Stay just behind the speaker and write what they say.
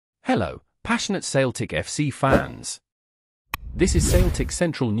Hello, passionate Celtic FC fans. This is Celtic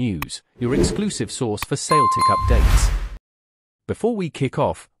Central News, your exclusive source for Celtic updates. Before we kick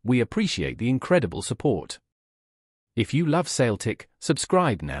off, we appreciate the incredible support. If you love Celtic,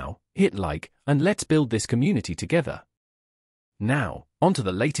 subscribe now, hit like, and let's build this community together. Now, on to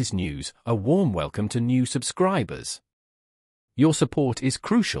the latest news. A warm welcome to new subscribers. Your support is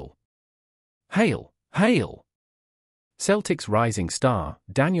crucial. Hail, hail! Celtic's rising star,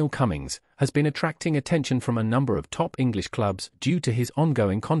 Daniel Cummings, has been attracting attention from a number of top English clubs due to his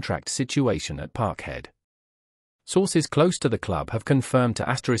ongoing contract situation at Parkhead. Sources close to the club have confirmed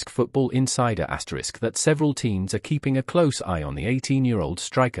to Football Insider that several teams are keeping a close eye on the 18-year-old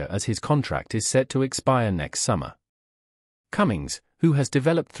striker as his contract is set to expire next summer. Cummings, who has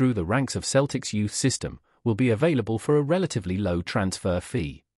developed through the ranks of Celtic's youth system, will be available for a relatively low transfer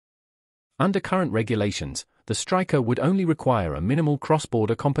fee. Under current regulations, the striker would only require a minimal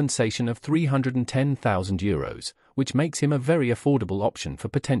cross-border compensation of €310,000, which makes him a very affordable option for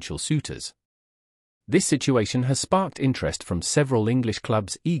potential suitors. This situation has sparked interest from several English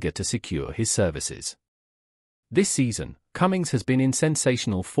clubs eager to secure his services. This season, Cummings has been in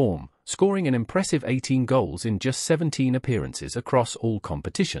sensational form, scoring an impressive 18 goals in just 17 appearances across all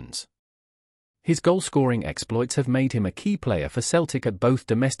competitions. His goal-scoring exploits have made him a key player for Celtic at both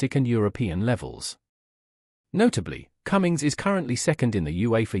domestic and European levels. Notably, Cummings is currently second in the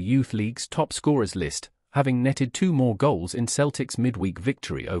UEFA Youth League's top scorers list, having netted 2 more goals in Celtic's midweek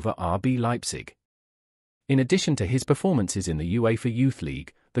victory over RB Leipzig. In addition to his performances in the UEFA Youth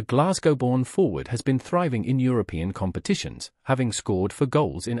League, the Glasgow-born forward has been thriving in European competitions, having scored 4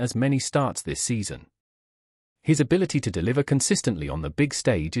 goals in as many starts this season. His ability to deliver consistently on the big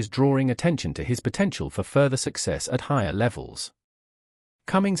stage is drawing attention to his potential for further success at higher levels.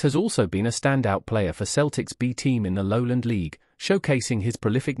 Cummings has also been a standout player for Celtic's B team in the Lowland League, showcasing his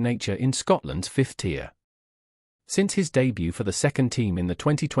prolific nature in Scotland's 5th tier. Since his debut for the second team in the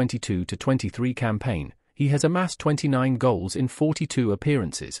 2022-23 campaign, he has amassed 29 goals in 42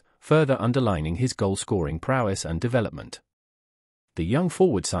 appearances, further underlining his goal-scoring prowess and development. The young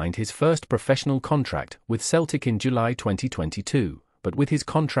forward signed his first professional contract with Celtic in July 2022, but with his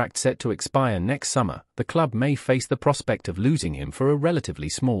contract set to expire next summer, the club may face the prospect of losing him for a relatively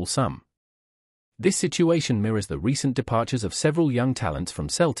small sum. This situation mirrors the recent departures of several young talents from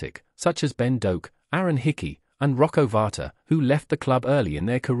Celtic, such as Ben Doak, Aaron Hickey, and Rocco Varta, who left the club early in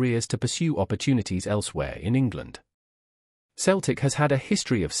their careers to pursue opportunities elsewhere in England. Celtic has had a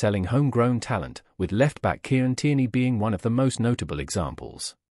history of selling homegrown talent, with left-back Kieran Tierney being one of the most notable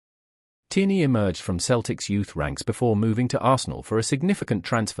examples. Tierney emerged from Celtic's youth ranks before moving to Arsenal for a significant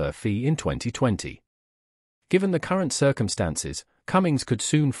transfer fee in 2020. Given the current circumstances, Cummings could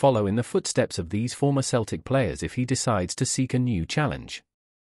soon follow in the footsteps of these former Celtic players if he decides to seek a new challenge.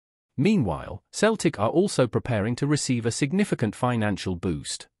 Meanwhile, Celtic are also preparing to receive a significant financial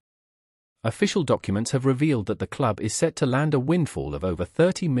boost. Official documents have revealed that the club is set to land a windfall of over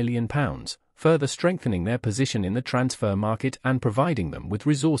 £30 million, further strengthening their position in the transfer market and providing them with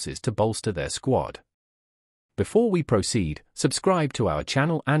resources to bolster their squad. Before we proceed, subscribe to our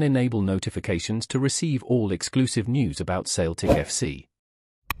channel and enable notifications to receive all exclusive news about Celtic FC.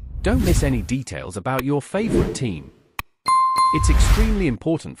 Don't miss any details about your favourite team. It's extremely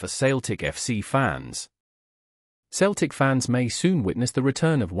important for Celtic FC fans. Celtic fans may soon witness the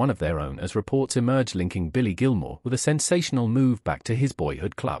return of one of their own as reports emerge linking Billy Gilmour with a sensational move back to his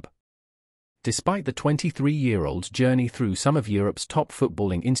boyhood club. Despite the 23-year-old's journey through some of Europe's top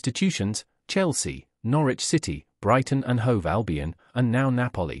footballing institutions, Chelsea, Norwich City, Brighton and Hove Albion, and now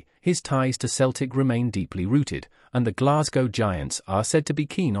Napoli, his ties to Celtic remain deeply rooted, and the Glasgow Giants are said to be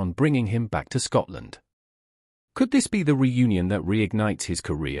keen on bringing him back to Scotland. Could this be the reunion that reignites his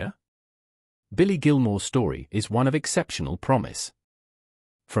career? Billy Gilmour's story is one of exceptional promise.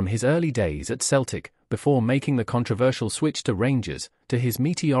 From his early days at Celtic, before making the controversial switch to Rangers, to his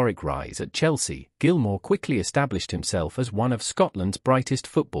meteoric rise at Chelsea, Gilmour quickly established himself as one of Scotland's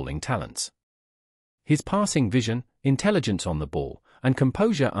brightest footballing talents. His passing vision, intelligence on the ball, and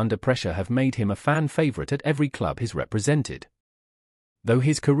composure under pressure have made him a fan favourite at every club he's represented. Though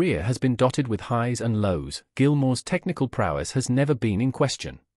his career has been dotted with highs and lows, Gilmour's technical prowess has never been in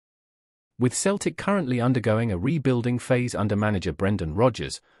question. With Celtic currently undergoing a rebuilding phase under manager Brendan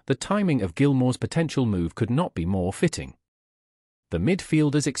Rodgers, the timing of Gilmour's potential move could not be more fitting. The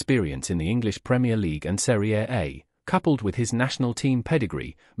midfielder's experience in the English Premier League and Serie A, coupled with his national team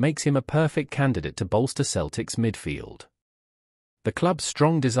pedigree, makes him a perfect candidate to bolster Celtic's midfield. The club's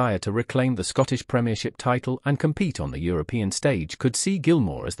strong desire to reclaim the Scottish Premiership title and compete on the European stage could see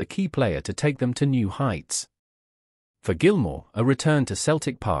Gilmour as the key player to take them to new heights. For Gilmour, a return to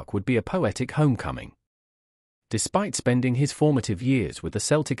Celtic Park would be a poetic homecoming. Despite spending his formative years with the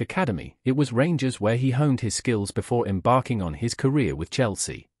Celtic Academy, it was Rangers where he honed his skills before embarking on his career with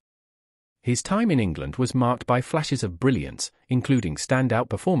Chelsea. His time in England was marked by flashes of brilliance, including standout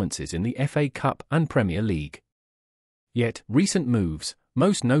performances in the FA Cup and Premier League. Yet, recent moves,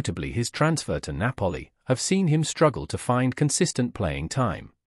 most notably his transfer to Napoli, have seen him struggle to find consistent playing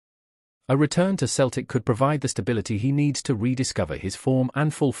time. A return to Celtic could provide the stability he needs to rediscover his form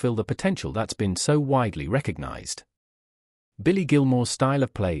and fulfill the potential that's been so widely recognised. Billy Gilmour's style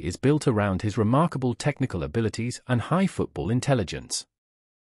of play is built around his remarkable technical abilities and high football intelligence.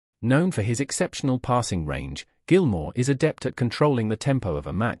 Known for his exceptional passing range, Gilmour is adept at controlling the tempo of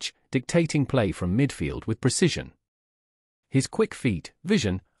a match, dictating play from midfield with precision. His quick feet,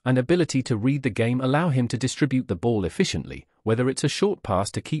 vision, and ability to read the game allow him to distribute the ball efficiently, whether it's a short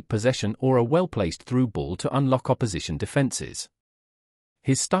pass to keep possession or a well-placed through ball to unlock opposition defenses.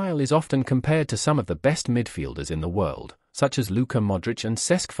 His style is often compared to some of the best midfielders in the world, such as Luka Modric and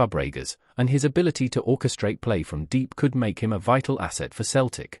Cesc Fabregas, and his ability to orchestrate play from deep could make him a vital asset for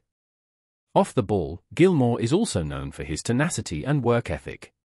Celtic. Off the ball, Gilmour is also known for his tenacity and work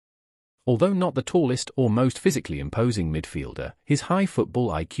ethic. Although not the tallest or most physically imposing midfielder, his high football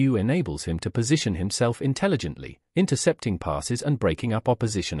IQ enables him to position himself intelligently, intercepting passes and breaking up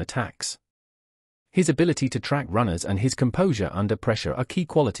opposition attacks. His ability to track runners and his composure under pressure are key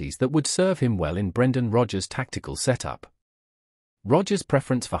qualities that would serve him well in Brendan Rodgers' tactical setup. Rodgers'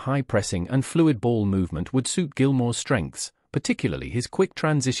 preference for high pressing and fluid ball movement would suit Gilmour's strengths, particularly his quick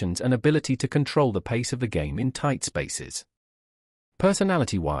transitions and ability to control the pace of the game in tight spaces.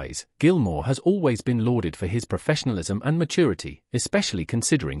 Personality-wise, Gilmour has always been lauded for his professionalism and maturity, especially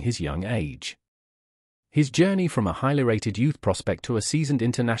considering his young age. His journey from a highly rated youth prospect to a seasoned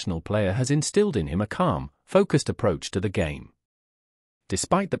international player has instilled in him a calm, focused approach to the game.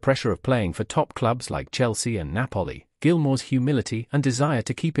 Despite the pressure of playing for top clubs like Chelsea and Napoli, Gilmour's humility and desire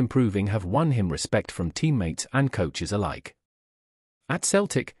to keep improving have won him respect from teammates and coaches alike. At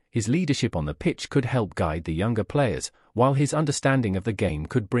Celtic, his leadership on the pitch could help guide the younger players, while his understanding of the game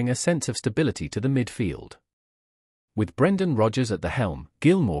could bring a sense of stability to the midfield. With Brendan Rodgers at the helm,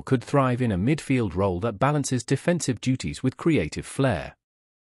 Gilmour could thrive in a midfield role that balances defensive duties with creative flair.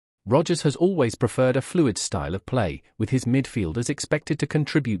 Rodgers has always preferred a fluid style of play, with his midfielders expected to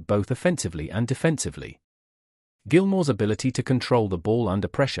contribute both offensively and defensively. Gilmour's ability to control the ball under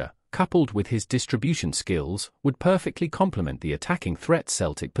pressure, coupled with his distribution skills, would perfectly complement the attacking threat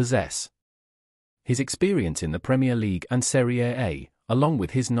Celtic possess. His experience in the Premier League and Serie A, along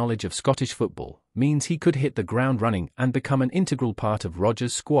with his knowledge of Scottish football, means he could hit the ground running and become an integral part of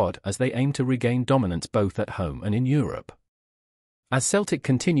Rodgers' squad as they aim to regain dominance both at home and in Europe. As Celtic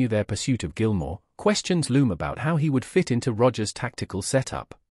continue their pursuit of Gilmour, questions loom about how he would fit into Rodgers' tactical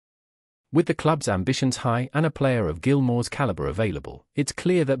setup. With the club's ambitions high and a player of Gilmour's calibre available, it's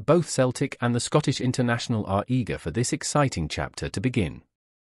clear that both Celtic and the Scottish international are eager for this exciting chapter to begin.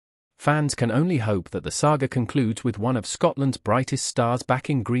 Fans can only hope that the saga concludes with one of Scotland's brightest stars back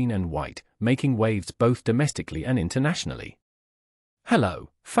in green and white, making waves both domestically and internationally. Hello,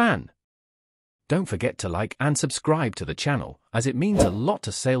 fan! Don't forget to like and subscribe to the channel, as it means a lot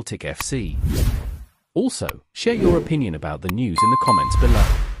to Celtic FC. Also, share your opinion about the news in the comments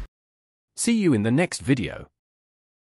below. See you in the next video.